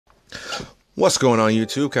What's going on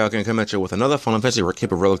YouTube? Cal can come at you with another Final Fantasy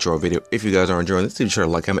Keep a Relic Draw video. If you guys are enjoying this, be sure to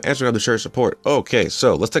like, comment, and subscribe to share support. Okay,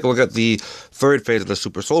 so let's take a look at the third phase of the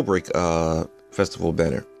Super Soul Break festival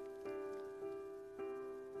banner.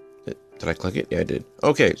 Did I click it? Yeah, I did.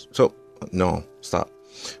 Okay, so no, stop.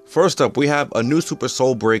 First up, we have a new Super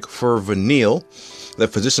Soul Break for Vanille, the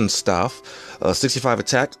Physician Staff, 65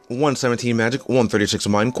 attack, 117 magic, 136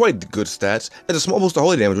 mind, quite good stats. It's a small boost to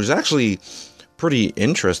holy damage, which is actually pretty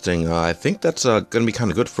interesting. I think that's going to be kind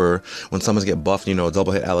of good for when someone's get buffed, you know,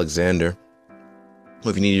 double hit Alexander.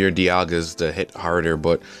 If you need your Dialgas to hit harder,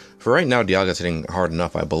 but for right now, Dialga's hitting hard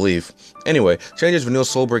enough, I believe. Anyway, changes Vanille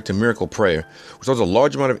Soul Break to Miracle Prayer, which has a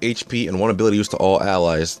large amount of HP and one ability used to all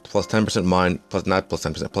allies, plus 10% mind, plus not plus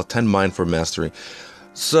 10%, plus 10 mind for mastery.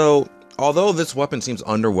 So, although this weapon seems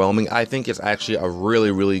underwhelming, I think it's actually a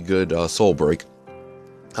really good Soul Break.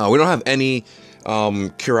 We don't have any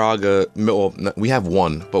Kiraga, well, we have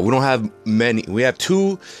one, but we don't have many. We have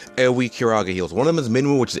two AoE Kiraga heals. One of them is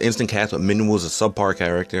Minwu, which is instant cast, but Minwu is a subpar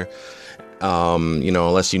character. You know,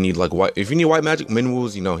 unless you need like white, if you need white magic,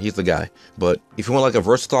 Minwu's, you know, he's the guy. But if you want like a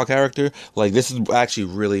versatile character, like this is actually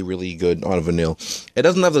really good on Vanille. It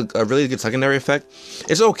doesn't have a really good secondary effect.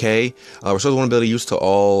 It's okay. Restores one ability used to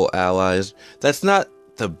all allies. That's not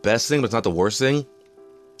the best thing, but it's not the worst thing.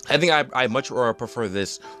 I think I much prefer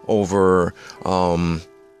this over having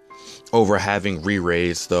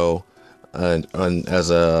re-raise though, as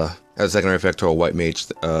a secondary effect to a white mage.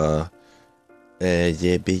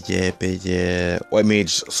 White mage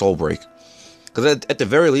Soul Break. Because at the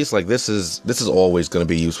very least, like this is always going to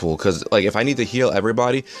be useful. Because like if I need to heal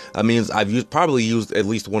everybody, that means I've probably used at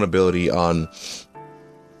least one ability on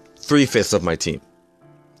 3/5 of my team.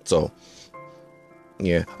 So.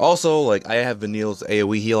 Yeah. Also, like I have Vanille's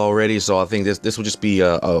AoE heal already, so I think this would just be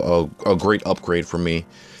a great upgrade for me,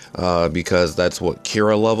 because that's what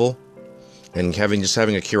Kira level, and having a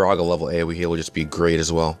Kiraga level AoE heal would just be great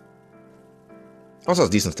as well. Also has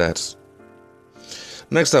decent stats.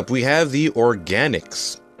 Next up, we have the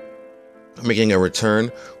Organics, making a return.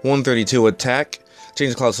 132 attack, change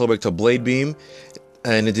the Cloud Soul Break to Blade Beam,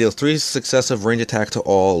 and it deals 3 successive range attack to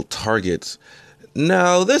all targets.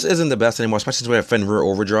 Now, this isn't the best anymore, especially since we have Fenrir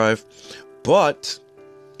Overdrive, but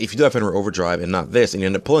if you do have Fenrir Overdrive and not this, and you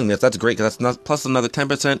end up pulling this, that's great, because that's not, plus another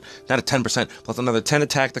 10%, not a 10%, plus another 10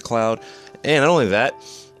 attack to Cloud, and not only that,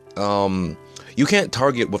 you can't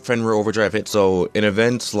target what Fenrir Overdrive hits, so in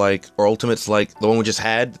events like, or ultimates like the one we just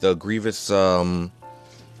had, the Grievous Sacrifice,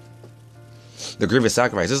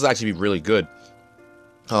 this is actually really good,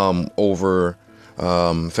 over,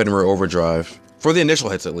 Fenrir Overdrive, for the initial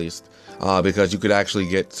hits at least. Because you could actually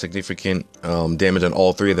get significant damage on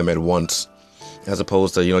all 3 of them at once, as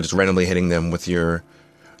opposed to, you know, just randomly hitting them with your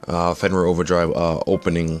Fenrir Overdrive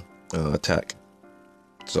opening attack.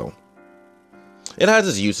 So it has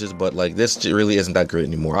its uses, but like this really isn't that great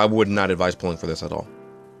anymore. I would not advise pulling for this at all.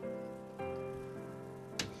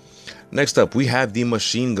 Next up, we have the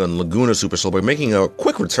Machine Gun Laguna Super Soul Break, making a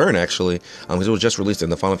quick return actually, because it was just released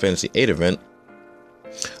in the Final Fantasy VIII event.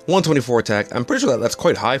 124 attack. I'm pretty sure that's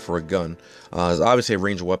quite high for a gun. It's obviously a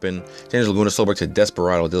ranged weapon. Changes Laguna Soul Break to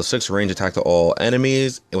Desperado. Deals 6 range attack to all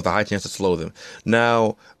enemies with a high chance to slow them.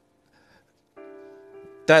 Now,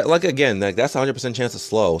 that that's 100% chance to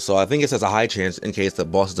slow. So I think it has a high chance in case the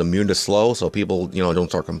boss is immune to slow, so people, you know, don't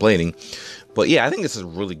start complaining. But yeah, I think this is a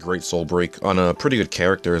really great Soul Break on a pretty good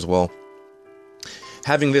character as well.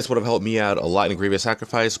 Having this would have helped me out a lot in Grievous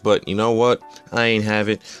Sacrifice, but you know what? I ain't have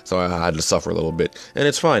it, so I had to suffer a little bit. And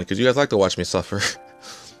it's fine, because you guys like to watch me suffer.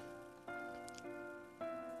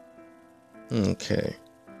 Okay.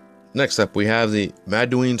 Next up, we have the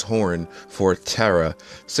Maduine's Horn for Terra.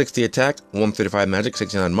 60 attack, 135 magic,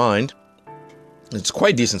 69 mind. It's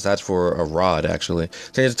quite decent stats for a rod, actually.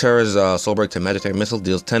 Changes Terra's Soul Break to Magic Attack Missile,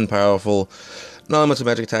 deals 10 powerful non-elemental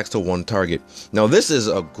magic attacks to 1 target. Now, this is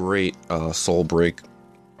a great Soul Break.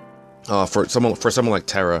 For someone like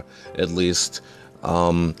Terra, at least,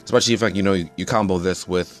 especially if, like, you know, you combo this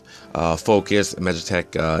with Focus, Magic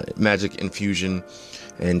Tech, Magic Infusion,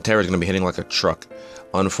 and Terra's gonna be hitting like a truck.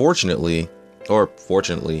 Unfortunately, or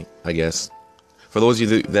fortunately, I guess, for those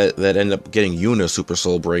of you that end up getting Yuna Super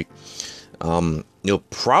Soul Break, you're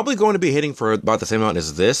probably going to be hitting for about the same amount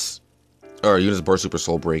as this, or Yuna's Burst Super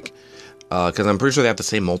Soul Break, because I'm pretty sure they have the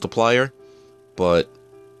same multiplier, but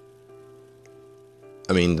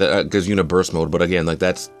I mean, that gives Yuna burst mode, but again, like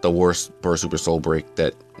that's the worst Burst Super Soul Break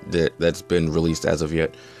that's been released as of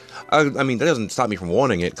yet. I mean, that doesn't stop me from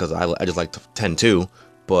wanting it, because I just like 10-2,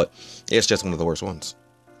 but it's just one of the worst ones.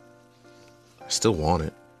 I still want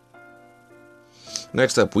it.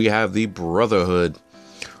 Next up, we have the Brotherhood.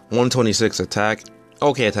 126 attack,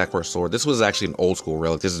 Okay attack for a sword. This was actually an old school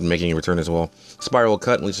relic. This is making a return as well. Spiral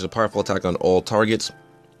cut unleashes a powerful attack on all targets.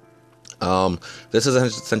 This is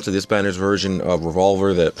essentially this banner's version of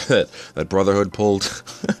revolver that Brotherhood pulled.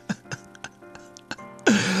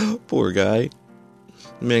 Poor guy.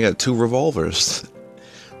 Man, got 2 revolvers.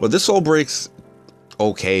 But this soul breaks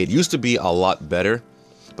okay. It used to be a lot better,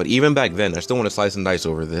 but even back then, I still want to slice and dice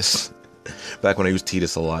over this. Back when I used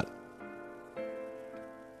Titus a lot.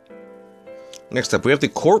 Next up, we have the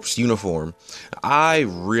corpse uniform. I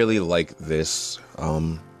really like this.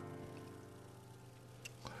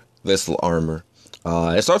 This armor.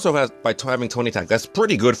 It starts off by having 20 attack. That's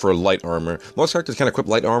pretty good for light armor. Most characters can equip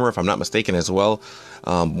light armor, if I'm not mistaken, as well.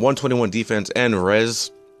 121 defense and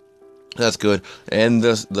res. That's good. And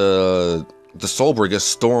the Soulbrig is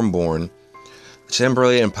Stormborn.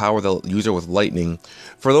 Temporarily empower the user with lightning.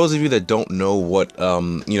 For those of you that don't know what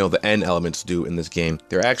the end elements do in this game,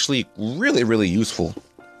 they're actually really, really useful.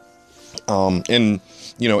 In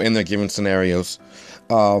the given scenarios.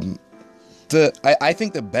 I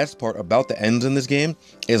think the best part about the ends in this game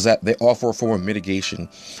is that they offer a form of mitigation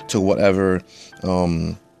to whatever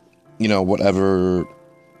element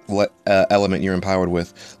you're empowered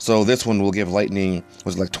with. So this one will give lightning,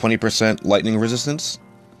 was it like 20% lightning resistance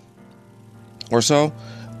or so.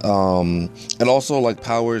 It also it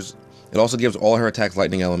also gives all her attacks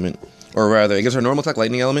lightning element, or rather it gives her normal attack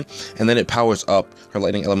lightning element, and then it powers up her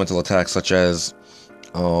lightning elemental attacks such as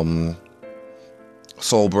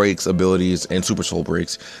soul breaks abilities and super soul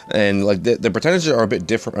breaks, and like the percentages are a bit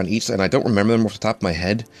different on each, and I don't remember them off the top of my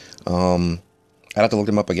head. I'd have to look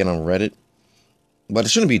them up again on Reddit, but it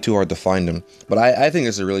shouldn't be too hard to find them. But I think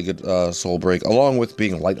it's a really good soul break, along with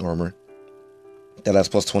being light armor that has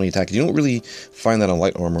plus 20 attack. You don't really find that on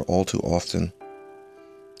light armor all too often.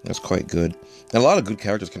 That's quite good, and a lot of good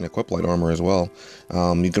characters can equip light armor as well.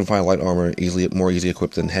 You can find light armor more easily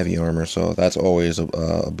equipped than heavy armor, so that's always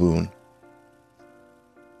a boon.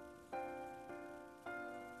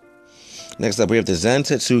 Next up, we have the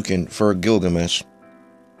Zantetsuken for Gilgamesh.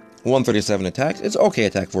 137 attacks. It's okay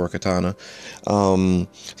attack for a katana.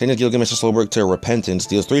 Changes Gilgamesh's Soulbreak to Repentance.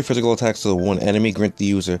 Deals 3 physical attacks to the one enemy. Grant the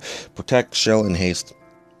user Protect, Shell, and Haste.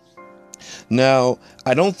 Now,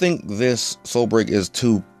 I don't think this Soulbreak is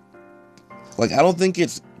too... I don't think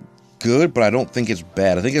it's good, but I don't think it's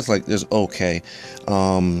bad. I think it's okay.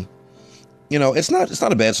 It's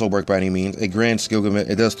not a bad Soulbreak by any means. It grants Gilgamesh...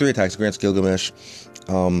 It does 3 attacks. It grants Gilgamesh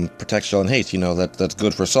Protect, Shell, and Haste. That's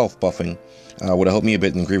good for self-buffing. Would have helped me a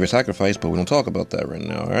bit in Grievous Sacrifice, but we don't talk about that right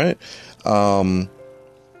now, alright?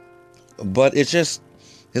 But it's just...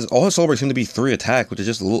 all his Soulbreaks seem to be 3 attack, which is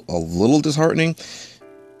just a little disheartening.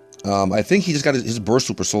 I think he just got his Burst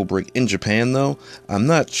Super Soulbreak in Japan, though. I'm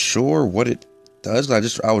not sure what it does.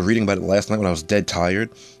 I was reading about it last night when I was dead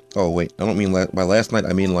tired. Oh, wait. I don't mean by last night.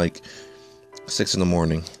 I mean, 6 in the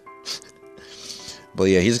morning. But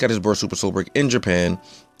yeah, he just got his Burst Super Soulbreak in Japan.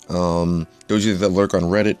 Those of you that lurk on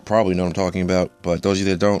Reddit probably know what I'm talking about. But those of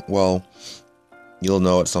you that don't, well, you'll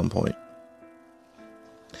know at some point.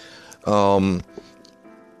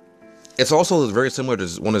 It's also very similar to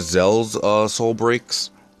one of Zell's soul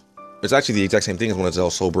breaks. It's actually the exact same thing as one of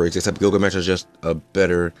Zell's soul breaks, except Gilgamesh is just a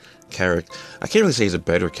better character. I can't really say he's a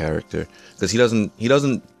better character, because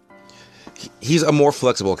he's a more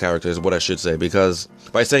flexible character is what I should say, because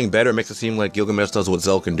by saying better it makes it seem like Gilgamesh does what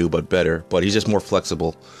Zell can do, but better. But he's just more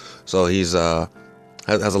flexible, so he's has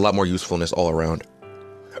a lot more usefulness all around.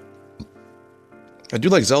 I do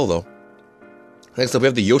like Zell though. Next up we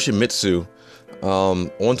have the Yoshimitsu.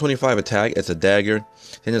 125 attack. It's a dagger.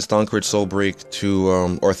 Then it's Thancred Soul Break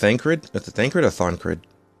to or Thancred. It's a Thancred or Thancred.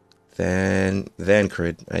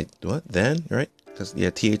 Thancred. What? Than, right? Because yeah,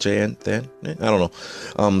 THAN. Than. I don't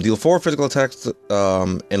know. Deal 4 physical attacks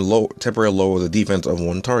and temporarily lower the defense of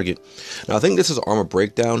one target. Now I think this is armor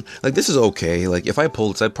breakdown. This is okay. If I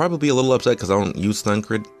pulled this, I'd probably be a little upset because I don't use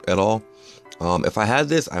Thancred at all. If I had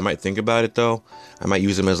this, I might think about it though. I might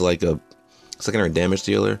use him as a secondary damage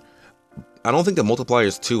dealer. I don't think the multiplier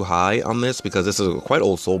is too high on this because this is a quite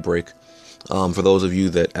old soul break. For those of you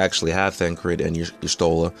that actually have Thancred and your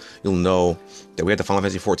Stola, you'll know that we had the Final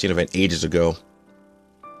Fantasy XIV event ages ago.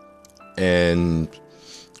 And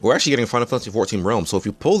we're actually getting Final Fantasy XIV Realm. So if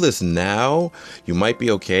you pull this now, you might be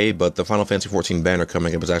okay. But the Final Fantasy XIV banner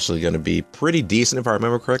coming up is actually going to be pretty decent if I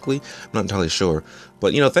remember correctly. I'm not entirely sure.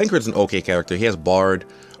 But, Thancred's an okay character. He has Bard.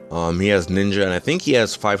 He has Ninja, and I think he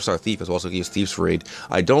has 5-star Thief as well, so he has Thief's Raid.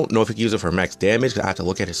 I don't know if he can use it for max damage, I have to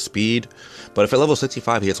look at his speed. But if at level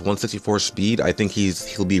 65 he has 164 speed, I think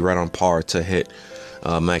he'll be right on par to hit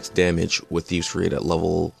max damage with Thief's Raid at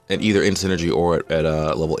either in Synergy or at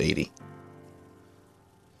level 80.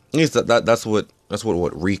 At least that's what That's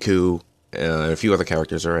what Riku and a few other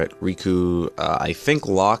characters are at. Riku, I think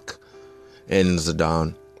Locke, and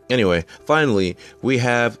Zidane. Anyway, finally, we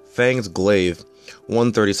have Fang's Glaive.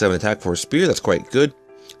 137 attack for a spear, that's quite good.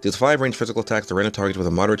 Deals 5 ranged physical attacks to random targets with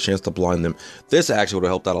a moderate chance to blind them. This actually would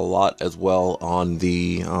have helped out a lot as well on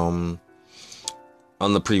the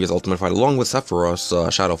previous Ultimate fight, along with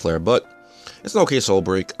Sephiroth's Shadow Flare, but it's an okay Soul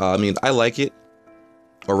Break. I mean, I like it,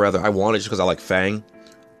 or rather, I want it just because I like Fang,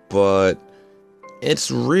 but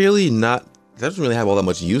it's really not, it doesn't really have all that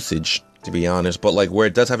much usage, to be honest, but like where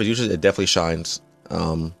it does have its usage, it definitely shines.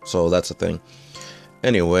 So that's the thing.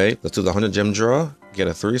 Anyway, let's do the 100 gem draw, get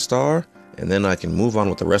a 3-star, and then I can move on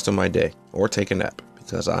with the rest of my day, or take a nap,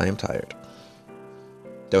 because I am tired.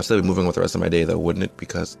 That would still be moving with the rest of my day though, wouldn't it?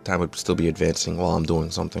 Because time would still be advancing while I'm doing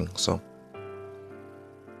something, so.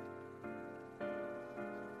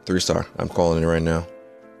 3-star, I'm calling it right now.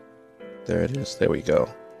 There it is, there we go.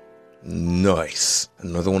 Nice,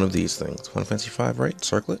 another one of these things. Final Fantasy 5, right?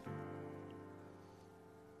 Circlet?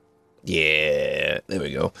 Yeah, there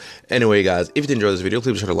we go. Anyway, guys, if you did enjoy this video,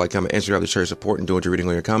 please be sure to like, comment, and subscribe to share your support and do what you're reading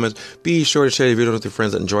on your comments. Be sure to share the video with your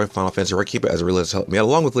friends that enjoy Final Fantasy FFRK, keep it as it really has helped me out,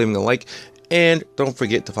 along with leaving a like. And don't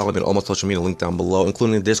forget to follow me on all my social media, link down below,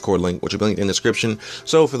 including the Discord link, which will be linked in the description.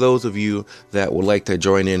 So for those of you that would like to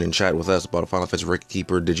join in and chat with us about a Final Fantasy FFRK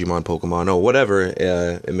Keeper, Digimon, Pokemon, or whatever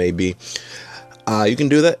it may be, you can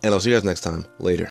do that, and I'll see you guys next time. Later.